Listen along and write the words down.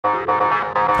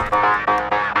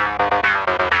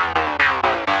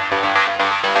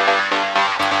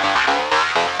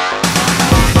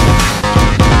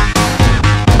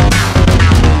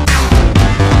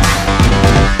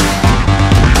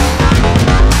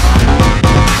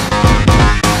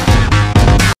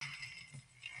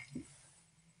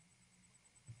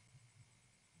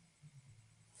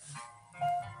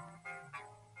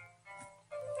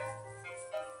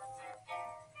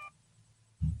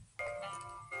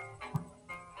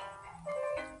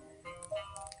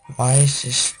Why is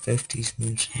this 50s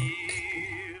music?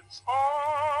 It's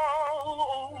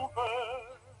all over,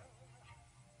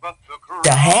 but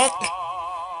The heck?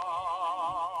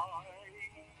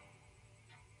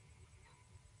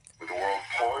 With the world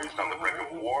poised on the brink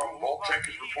of war, Voltec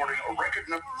is reporting a record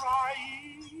number.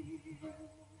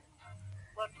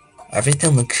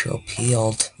 Everything looks so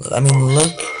peeled. I mean,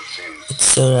 look. It's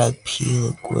so like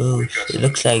peeled, gross. It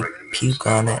looks like puke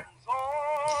on it.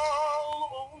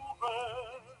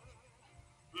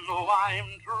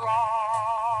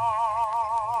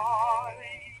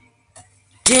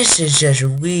 This is just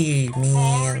weird,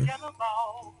 man.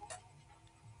 How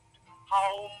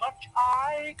much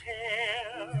I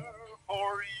care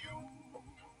for you.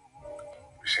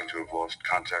 We seem to have lost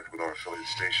contact with our affiliate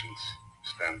stations.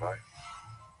 Stand by.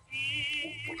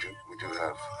 We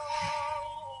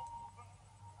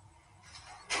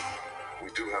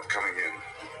do have coming in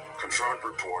confirmed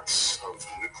reports of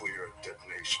nuclear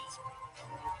detonations.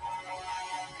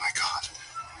 My God.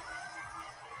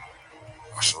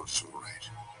 Our soldiers were right.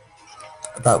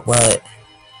 About what?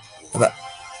 About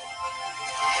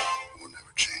War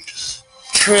never changes.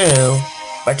 true,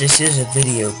 but this is a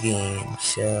video game,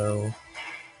 so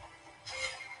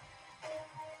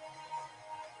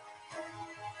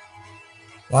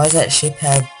why does that ship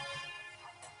have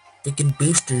freaking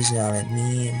boosters on it,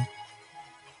 man?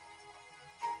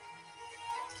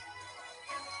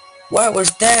 What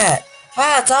was that?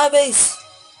 Ah, zombies!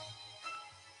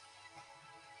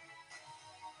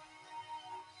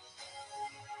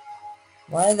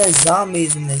 Why are there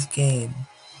zombies in this game?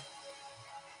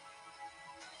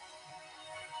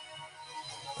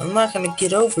 I'm not gonna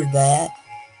get over that.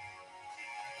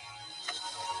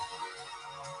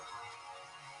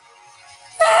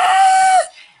 Ah!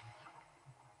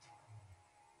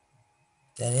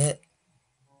 Is that it?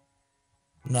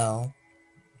 No.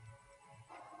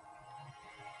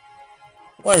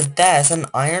 What is that? Is that an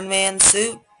Iron Man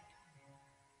suit?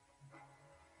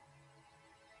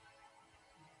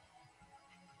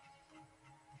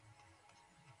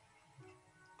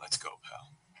 Let's go,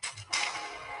 pal.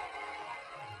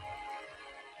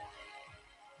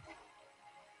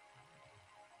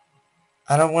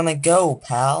 I don't want to go,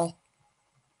 pal.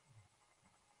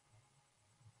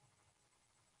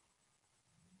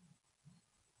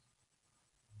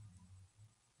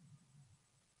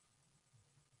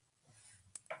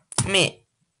 Me.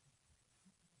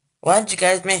 Why'd you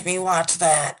guys make me watch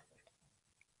that?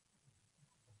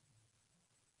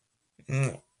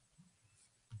 Mm.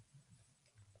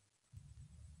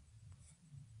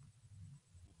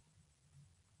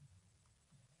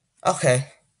 Okay,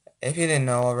 if you didn't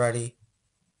know already,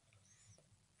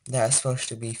 that's supposed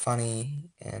to be funny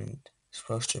and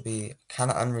supposed to be kind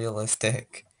of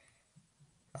unrealistic.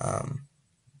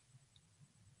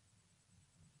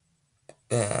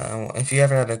 If you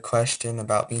ever had a question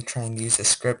about me trying to use a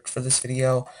script for this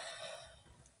video,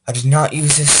 I did not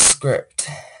use a script.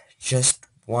 Just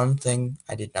one thing,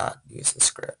 I did not use a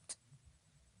script.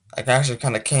 Like, I actually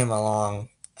kind of came along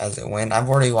as it went. I've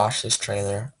already watched this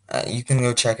trailer. You can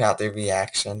go check out the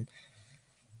reaction.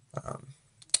 I'm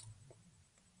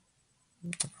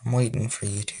waiting for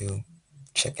you to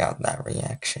check out that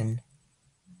reaction.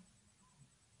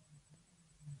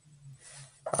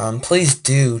 Please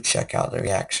do check out the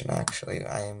reaction, actually.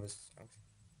 I'm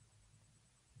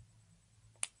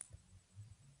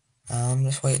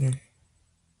just waiting.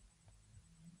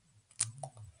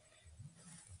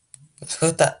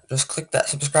 Just click that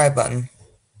subscribe button.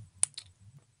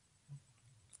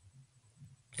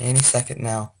 Any second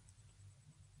now.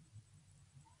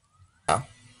 Now.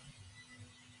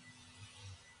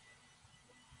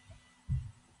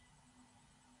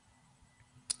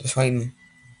 Just waiting.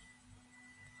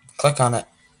 Click on it.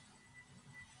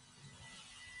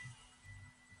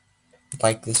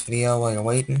 Like this video while you're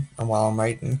waiting, or while I'm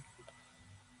waiting.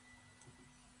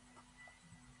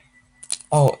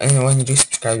 Oh, and when you do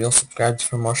subscribe, you'll subscribe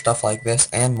for more stuff like this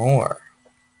and more.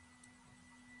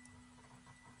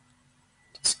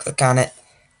 Just click on it.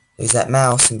 Use that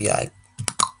mouse and be like,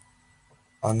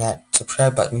 on that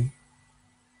subscribe button.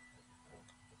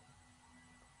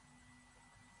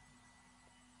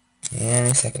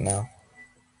 Any second now.